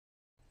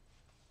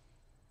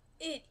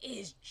It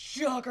is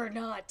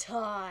Juggernaut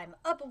time!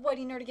 Up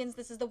Whitey Nerdigans,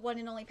 this is the one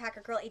and only Packer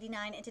Girl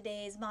 89, and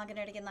today's Manga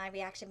Nerdigan live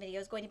reaction video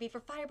is going to be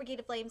for Fire Brigade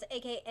of Flames,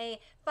 aka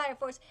Fire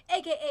Force,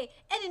 aka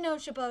Enino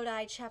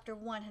Shibodai, chapter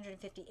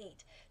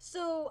 158.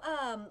 So,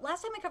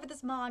 last time I covered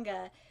this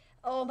manga,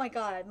 oh my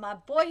god, my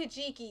boy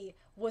Hajiki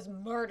was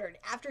murdered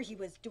after he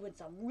was doing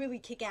some really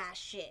kick-ass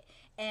shit.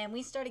 And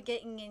we started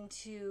getting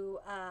into,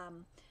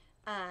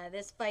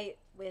 this fight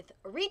with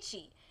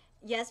Orichi.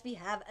 Yes, we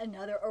have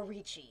another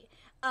Orichi.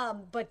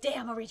 But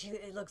damn, Orichi,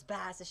 it looks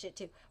badass as shit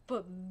too.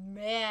 But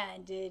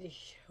man, did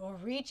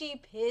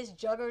Orichi piss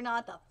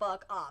Juggernaut the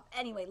fuck off.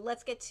 Anyway,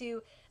 let's get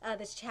to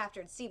this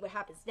chapter and see what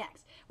happens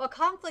next. While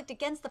conflict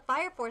against the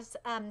Fire Force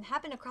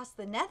happened across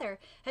the Nether,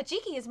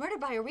 Hajiki is murdered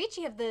by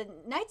Orichi of the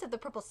Knights of the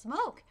Purple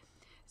Smoke.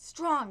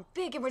 Strong,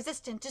 big, and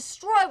resistant,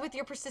 destroy with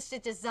your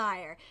persistent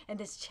desire. And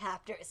this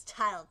chapter is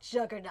titled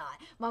Juggernaut.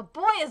 My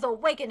boy is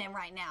awakening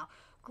right now.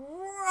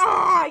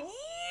 Grrr, yeah!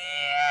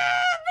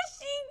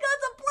 Machine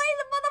guns are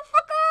blazing,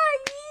 motherfucker!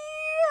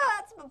 Yeah!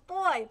 That's my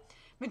boy.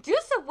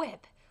 Medusa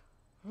Whip.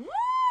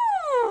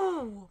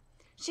 Woo!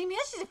 She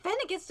managed to defend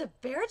against a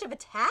barrage of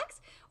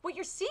attacks? What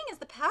you're seeing is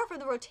the power from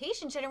the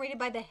rotation generated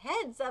by the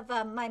heads of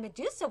my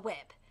Medusa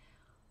Whip.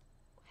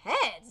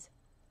 Heads?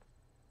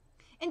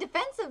 In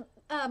defensive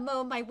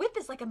mode, my whip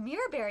is like a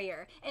mirror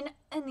barrier. And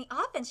in the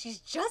offense, she's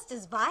just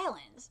as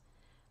violent.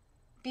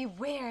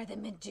 Beware the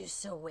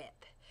Medusa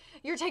Whip.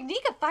 Your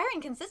technique of firing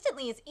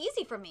consistently is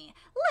easy for me.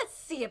 Let's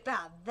see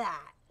about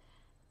that.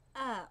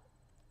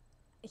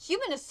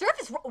 Human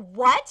surface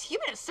what?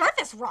 Human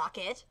surface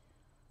rocket?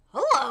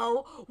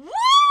 Hello?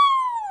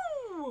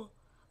 Woo!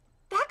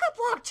 That got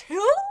blocked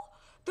too?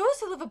 Those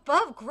who live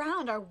above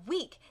ground are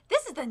weak.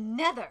 This is the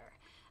Nether.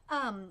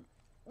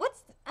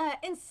 What's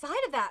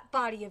inside of that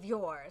body of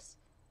yours?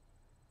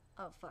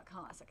 Oh fuck,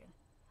 hold on a second.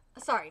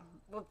 Sorry,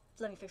 well,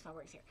 let me fix my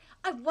words here.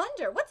 I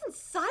wonder, what's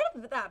inside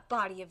of that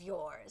body of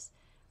yours?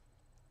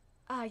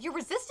 You're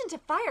resistant to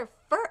fire.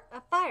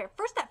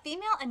 First that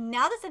female, and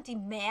now this empty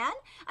man?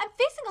 I'm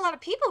facing a lot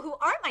of people who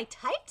aren't my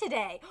type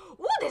today.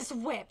 Ooh, this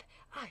whip.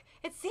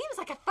 It seems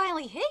like I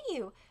finally hit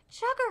you.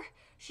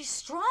 She's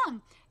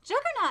strong.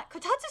 Juggernaut,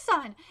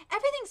 Kotatsu-san,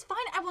 everything's fine.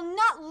 I will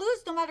not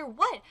lose no matter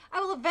what. I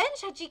will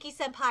avenge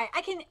Hajiki-senpai.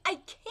 I can't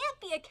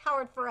be a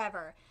coward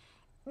forever.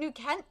 New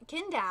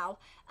Kindao.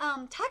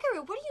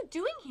 Takaru, what are you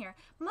doing here?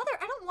 Mother,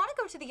 I don't want to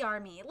go to the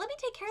army. Let me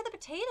take care of the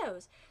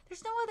potatoes.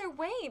 There's no other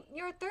way.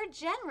 You're a third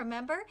gen,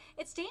 remember?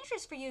 It's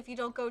dangerous for you if you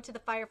don't go to the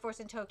Fire Force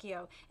in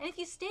Tokyo. And if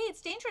you stay,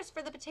 it's dangerous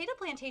for the potato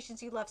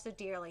plantations you love so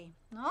dearly.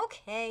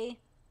 Okay.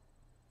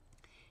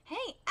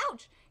 Hey,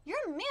 ouch!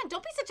 You're a man.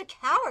 Don't be such a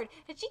coward.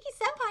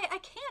 Hajiki-senpai, I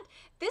can't.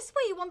 This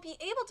way you won't be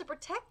able to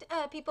protect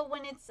people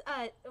when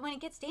it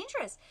gets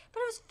dangerous. But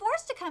I was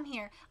forced to come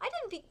here. I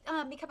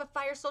didn't become a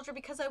fire soldier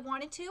because I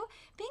wanted to.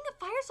 Being a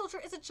fire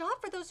soldier is a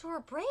job for those who are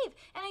brave,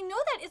 and I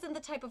know that isn't the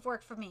type of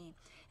work for me.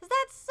 Is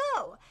that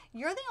so?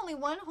 You're the only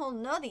one who'll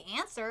know the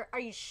answer. Are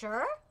you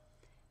sure?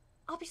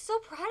 I'll be so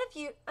proud of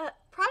you.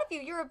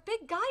 You're a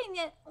big guy and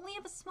yet only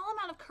have a small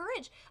amount of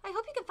courage. I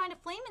hope you can find a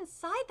flame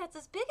inside that's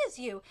as big as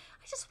you.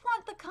 I just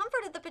want the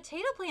comfort of the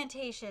potato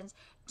plantations.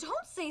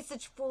 Don't say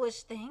such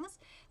foolish things.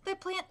 The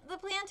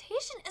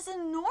plantation is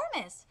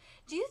enormous.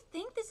 Do you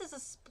think this is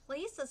a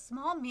place a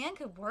small man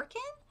could work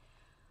in?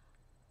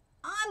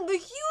 I'm the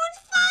huge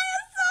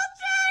fire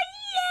soldier!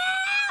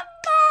 Yeah,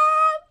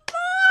 my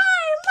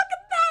boy! Look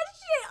at that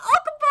shit!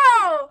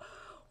 Okubo!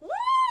 Woo!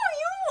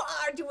 You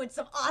are doing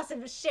some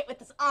awesome shit with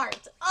this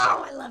art.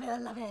 Oh, I love it, I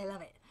love it, I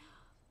love it.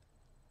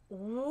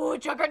 Ooh,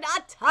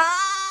 Juggernaut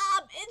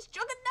time! It's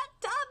Juggernaut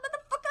time,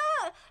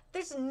 motherfucker!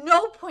 There's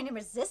no point in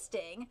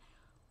resisting.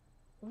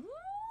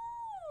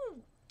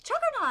 Ooh,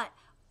 Juggernaut!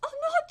 Oh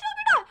no,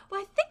 Juggernaut!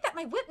 Well, I think that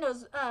my whip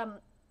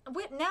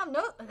now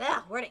knows,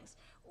 wordings.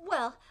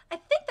 Well, I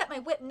think that my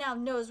whip now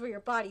knows where your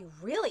body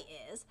really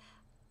is.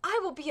 I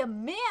will be a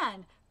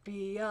man.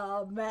 Be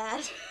a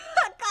man.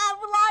 God,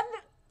 Mulan,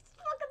 this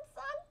fucking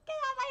song, get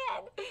out of my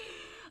head.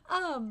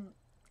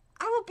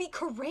 I will be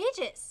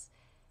courageous.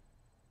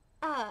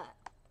 Why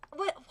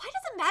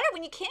does it matter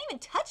when you can't even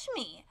touch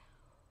me?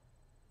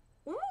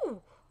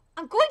 Ooh,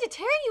 I'm going to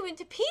tear you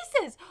into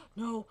pieces.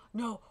 No.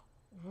 Whoa,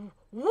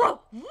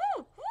 whoa,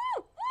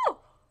 whoa,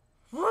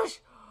 whoosh.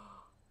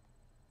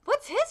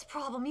 What's his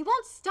problem? He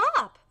won't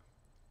stop.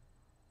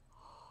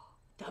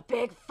 The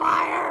big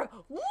fire.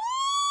 Woo!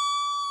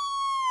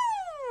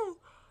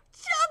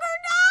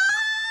 Juggernaut!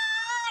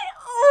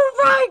 Oh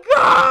my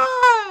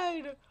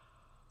god!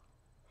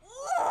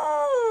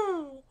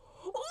 Ooh!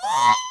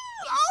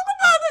 All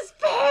about this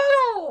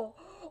panel!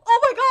 Oh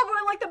my god,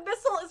 where like the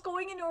missile is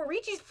going into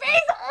Orichi's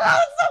face! Oh,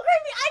 it's so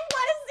creepy! I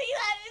want to see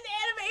that in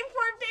anime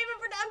for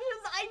Favorite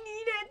Productions! I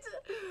need it!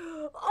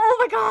 Oh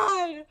my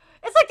god!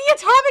 It's like the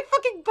atomic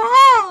fucking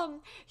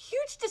bomb!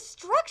 Huge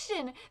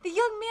destruction! The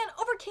young man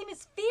overcame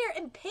his fear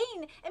and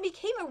pain and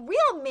became a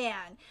real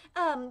man!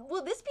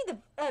 Will this be the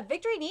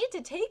victory needed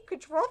to take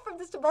control from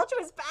this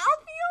tumultuous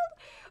battlefield?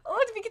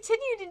 Oh, to be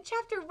continued in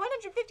chapter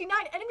 159,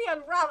 Enemy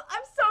Unraveled.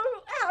 I'm so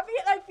happy,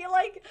 and I feel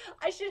like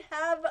I should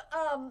have,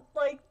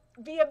 like,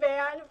 be a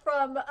man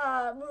from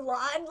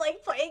Mulan,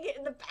 like playing it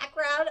in the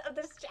background of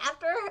this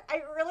chapter.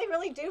 I really,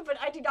 really do, but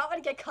I do not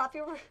want to get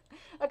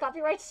a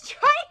copyright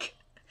strike.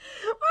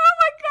 Oh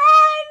my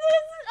god,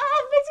 this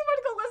makes me want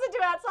to go listen to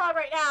that song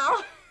right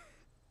now.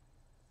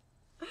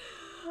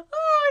 Oh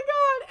my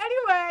god.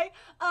 Anyway,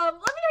 let me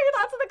know your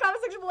thoughts in the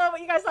comment section below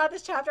what you guys thought of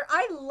this chapter.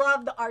 I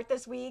love the art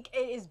this week.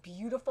 It is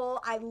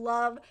beautiful. I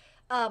love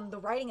the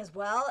writing as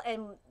well,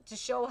 and to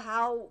show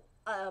how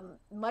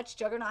much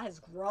Juggernaut has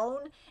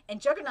grown, and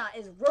Juggernaut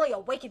is really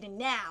awakening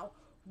now.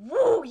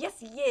 Woo, yes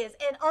he is.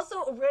 And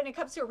also when it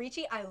comes to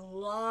Arichi, I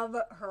love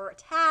her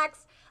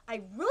attacks. I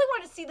really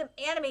want to see them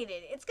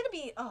animated. It's gonna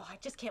be, oh, I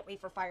just can't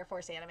wait for Fire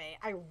Force anime.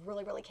 I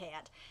really, really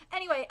can't.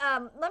 Anyway,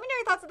 let me know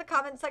your thoughts in the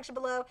comment section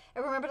below.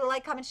 And remember to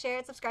like, comment, share,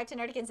 and subscribe to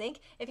Nerdigans Inc.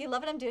 If you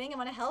love what I'm doing and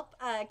want to help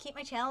keep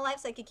my channel alive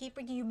so I can keep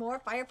bringing you more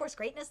Fire Force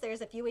greatness,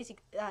 there's a few ways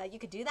you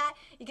could do that.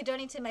 You could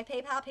donate to my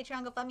PayPal,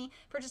 Patreon, GoFundMe,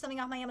 purchase something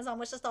off my Amazon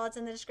wishlist. All it's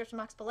in the description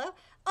box below.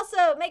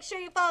 Also, make sure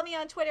you follow me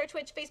on Twitter,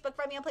 Twitch, Facebook,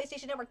 find me on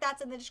PlayStation Network.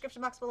 That's in the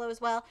description box below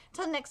as well.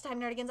 Until next time,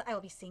 Nerdigans, I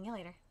will be seeing you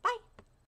later. Bye!